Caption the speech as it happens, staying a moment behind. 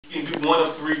he can do one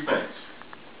of three things.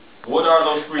 What are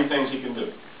those three things he can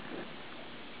do?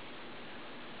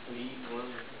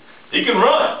 He can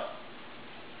run.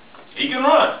 He can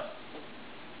run.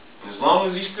 And as long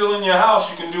as he's still in your house,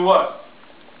 you can do what?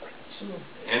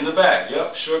 In the back.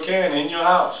 Yep, sure can. In your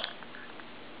house.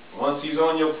 Once he's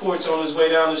on your porch on his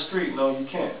way down the street, no, you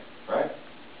can't. Right?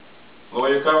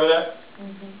 Lawyer cover that?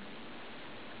 Mm-hmm.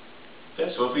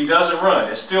 Okay, so if he doesn't run,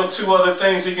 there's still two other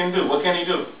things he can do. What can he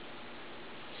do?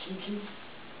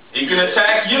 He can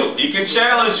attack you. He can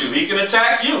challenge you. He can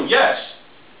attack you. Yes.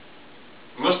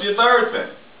 What's the third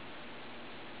thing?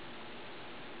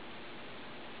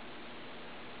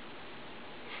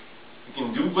 He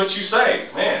can do what you say.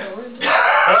 Man.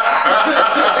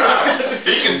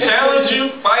 He can challenge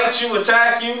you, fight you,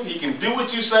 attack you. He can do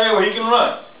what you say, or he can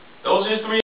run. Those are his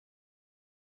three